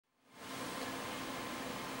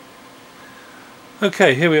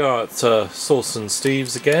Okay, here we are at Sauce &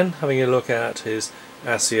 Steve's again, having a look at his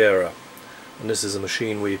Aciera. And this is a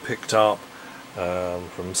machine we picked up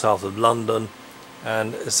from south of London,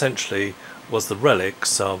 and essentially was the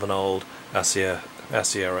relics of an old Aciera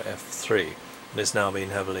F3, and it's now been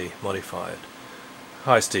heavily modified.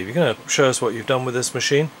 Hi Steve, you're going to show us what you've done with this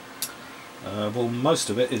machine? Well,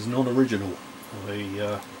 most of it is non-original.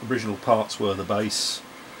 The original parts were the base,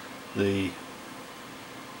 the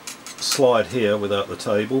slide here without the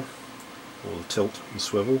table, or the tilt and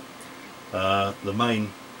swivel, the main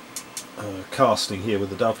casting here with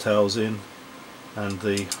the dovetails in, and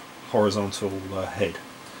the horizontal head.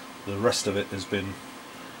 The rest of it has been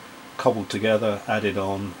cobbled together, added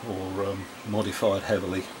on, or modified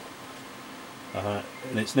heavily, and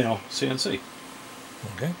it's now CNC.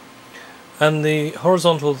 Okay. And the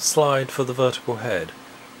horizontal slide for the vertical head?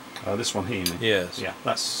 This one here, you mean? Yes. Yeah,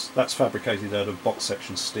 that's fabricated out of box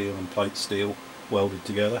section steel and plate steel welded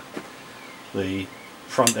together. The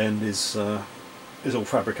front end is all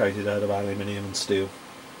fabricated out of aluminium and steel.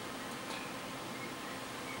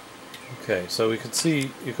 Okay, so we can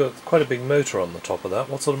see you've got quite a big motor on the top of that.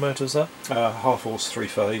 What sort of motor is that? Half horse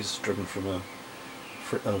 3-phase, driven from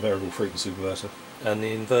a variable frequency inverter. And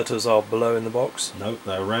the inverters are below in the box? No,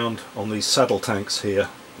 they're round on these saddle tanks here,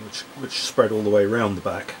 which spread all the way around the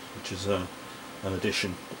back, which is an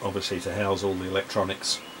addition obviously to house all the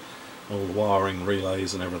electronics, all the wiring,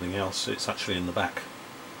 relays and everything else. It's actually in the back.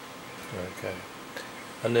 Okay.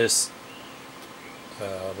 And this,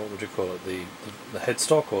 what would you call it, the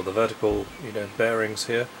headstock or the vertical, bearings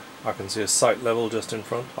here? I can see a sight level just in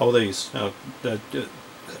front. Oh, these, they're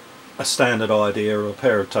a standard idea, a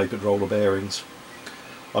pair of tapered roller bearings.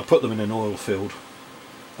 I put them in an oil-filled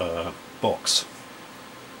box,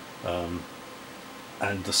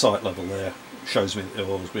 and the sight level there shows me that the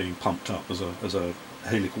oil is being pumped up as a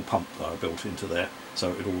helical pump that I built into there,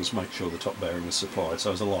 so it always makes sure the top bearing is supplied. So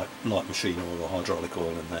there's a light machine oil or hydraulic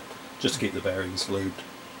oil in there, just to keep the bearings lubed.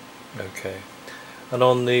 Okay. And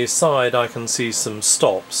on the side I can see some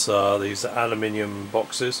stops, these aluminium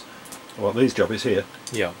boxes. Well, these jobbies here.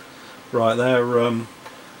 Yeah. Right, they're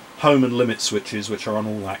home and limit switches, which are on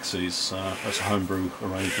all axes. That's a homebrew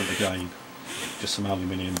arrangement again. Just some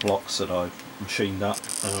aluminium blocks that I've machined up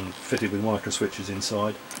and fitted with micro switches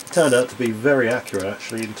inside. Turned out to be very accurate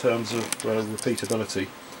actually in terms of repeatability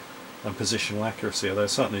and positional accuracy. They're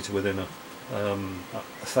certainly to within a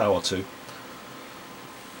thou or two.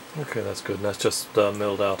 Okay, that's good. And that's just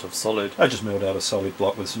milled out of solid? I just milled out a solid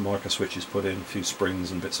block with some micro switches put in, a few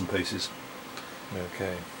springs and bits and pieces.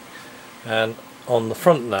 Okay. And on the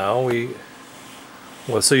front now,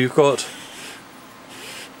 so you've got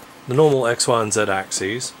the normal X, Y and Z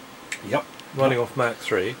axes. Yep. Running off Mach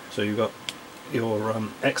 3. So you've got your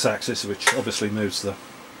X-axis, which obviously moves the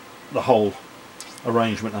whole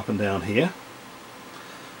arrangement up and down here.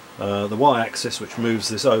 The Y-axis, which moves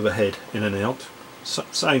this overhead in and out.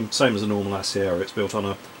 Same as a normal Aciera. It's built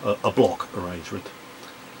on a block arrangement.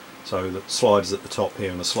 So that slides at the top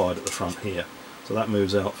here and a slide at the front here. So that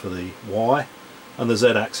moves out for the Y, and the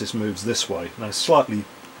Z-axis moves this way. Now, it's slightly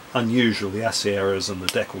unusual, the Acieras and the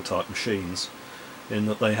Deckel type machines, in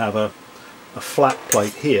that they have a flat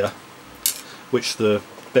plate here which the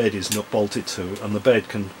bed is not bolted to, and the bed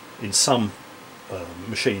can, in some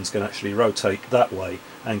machines, can actually rotate that way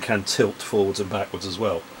and can tilt forwards and backwards as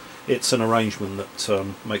well. It's an arrangement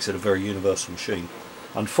that makes it a very universal machine.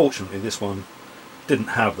 Unfortunately this one didn't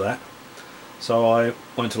have that, so I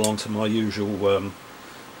went along to my usual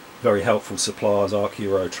very helpful suppliers,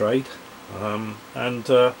 Aciera Trade, and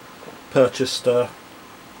purchased a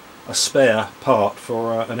spare part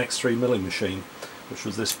for an X3 milling machine, which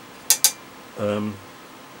was this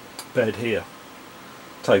bed here,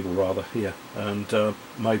 table rather, here, and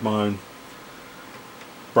made my own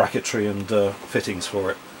bracketry and fittings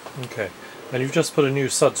for it. Okay, and you've just put a new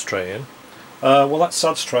suds tray in. Well, that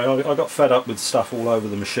suds tray, I got fed up with stuff all over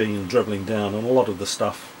the machine and dribbling down, and a lot of the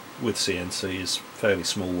stuff with CNC is fairly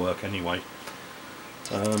small work anyway.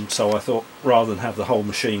 So I thought, rather than have the whole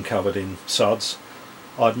machine covered in suds,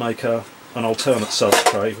 I'd make an alternate suds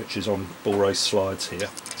tray, which is on ball race slides here.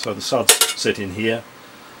 So the suds sit in here.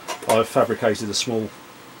 I've fabricated a small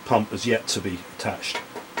pump as yet to be attached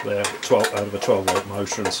there, out of a 12-volt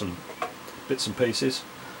motor and some bits and pieces,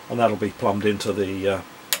 and that'll be plumbed into the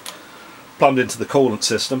coolant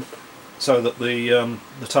system, so that the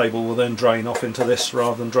table will then drain off into this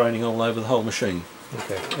rather than draining all over the whole machine.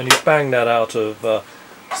 Okay, and you banged that out of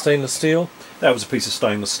stainless steel? That was a piece of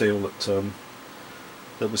stainless steel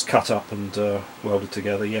that was cut up and welded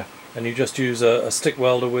together, yeah. And you just use a stick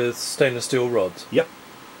welder with stainless steel rods? Yep.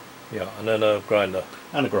 Yeah, and then a grinder?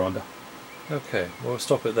 And a grinder. Okay, we'll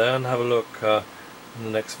stop it there and have a look in the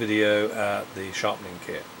next video at the sharpening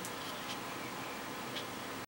kit.